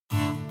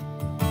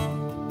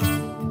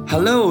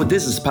Hello,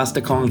 this is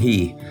Pastor Kong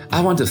Hee. I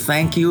want to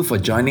thank you for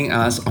joining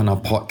us on our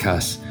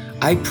podcast.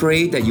 I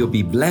pray that you'll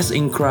be blessed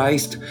in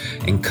Christ,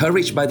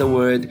 encouraged by the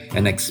Word,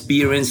 and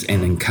experience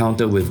an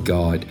encounter with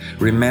God.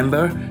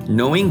 Remember,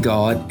 knowing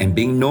God and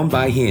being known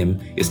by Him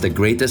is the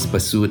greatest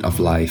pursuit of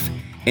life.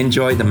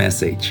 Enjoy the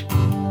message.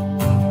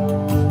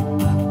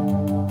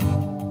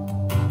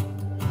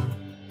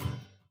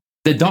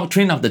 The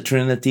doctrine of the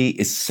Trinity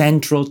is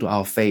central to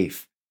our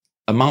faith.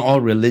 Among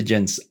all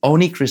religions,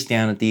 only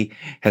Christianity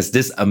has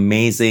this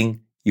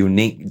amazing,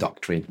 unique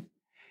doctrine.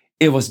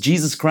 It was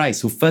Jesus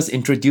Christ who first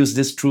introduced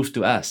this truth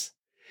to us.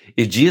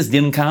 If Jesus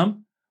didn't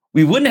come,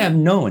 we wouldn't have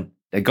known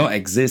that God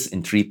exists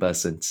in three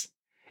persons.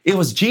 It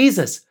was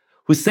Jesus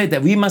who said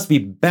that we must be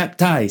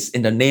baptized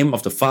in the name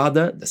of the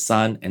Father, the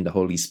Son, and the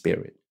Holy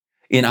Spirit.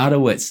 In other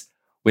words,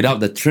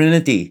 without the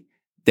Trinity,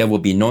 there will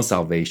be no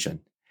salvation.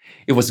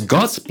 It was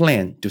God's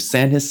plan to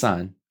send His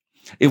Son.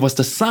 It was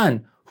the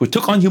Son who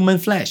took on human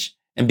flesh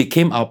and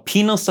became our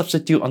penal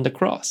substitute on the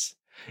cross.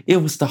 It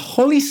was the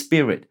Holy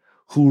Spirit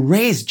who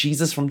raised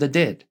Jesus from the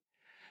dead.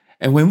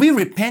 And when we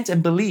repent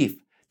and believe,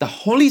 the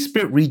Holy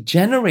Spirit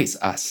regenerates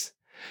us.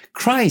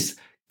 Christ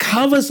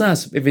covers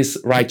us with His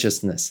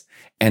righteousness,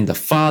 and the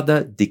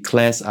Father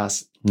declares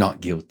us not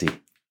guilty.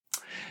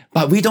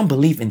 But we don't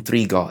believe in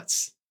three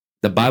gods.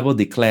 The Bible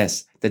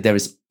declares that there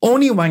is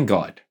only one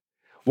God.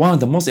 One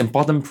of the most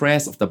important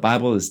prayers of the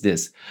Bible is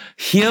this: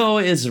 Hear, O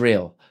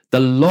Israel, the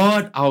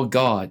Lord our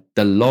God,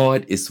 the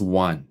Lord is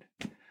one.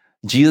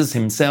 Jesus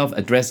Himself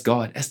addressed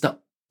God as the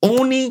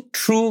only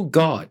true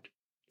God.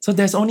 So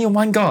there's only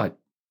one God.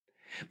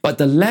 But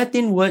the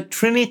Latin word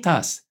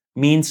Trinitas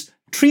means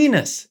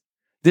threeness.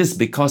 This is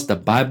because the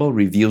Bible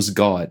reveals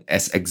God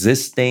as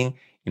existing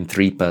in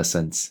three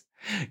persons.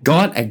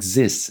 God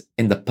exists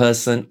in the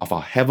person of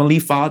our Heavenly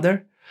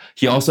Father.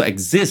 He also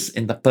exists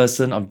in the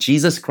person of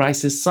Jesus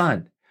Christ, His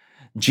Son.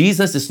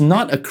 Jesus is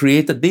not a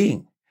created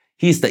being.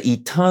 He is the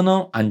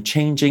eternal,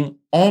 unchanging,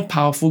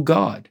 all-powerful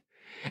God.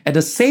 At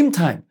the same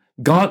time,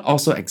 God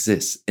also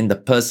exists in the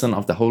person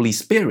of the Holy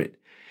Spirit.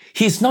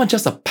 He is not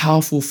just a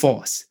powerful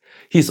force.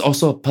 He is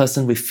also a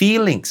person with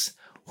feelings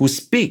who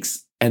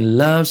speaks and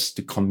loves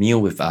to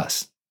commune with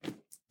us.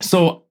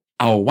 So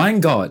our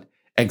one God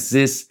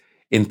exists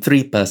in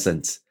three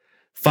persons: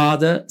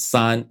 Father,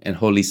 Son, and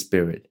Holy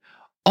Spirit.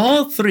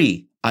 All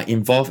three are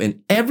involved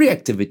in every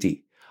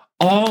activity.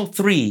 All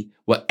three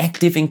were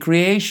active in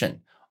creation.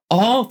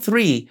 All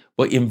three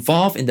were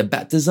involved in the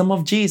baptism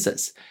of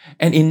Jesus.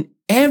 And in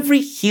every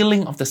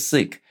healing of the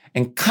sick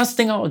and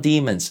casting out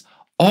demons,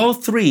 all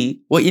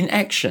three were in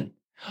action.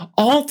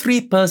 All three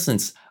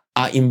persons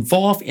are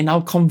involved in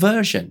our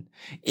conversion,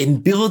 in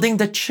building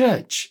the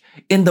church,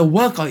 in the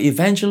work of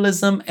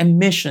evangelism and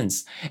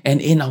missions, and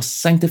in our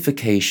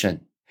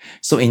sanctification.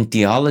 So in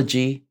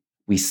theology,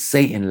 we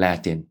say in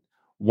Latin,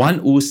 one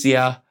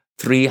ousia,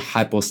 three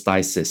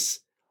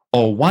hypostasis,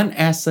 or one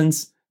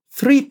essence,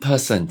 three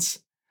persons.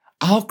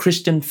 Our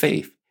Christian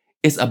faith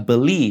is a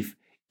belief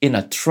in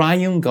a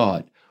triune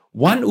God,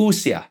 one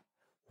ousia,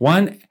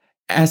 one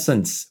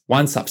essence,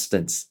 one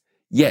substance,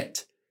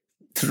 yet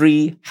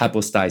three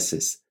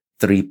hypostases,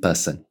 three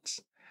persons.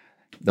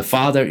 The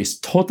Father is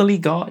totally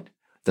God,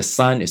 the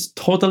Son is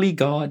totally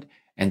God,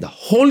 and the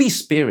Holy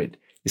Spirit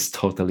is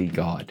totally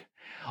God.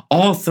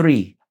 All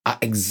three are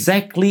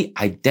exactly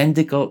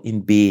identical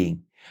in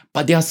being,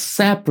 but they are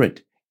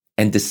separate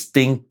and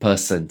distinct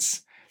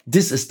persons.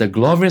 This is the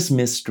glorious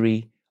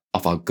mystery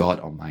of our God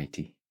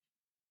Almighty.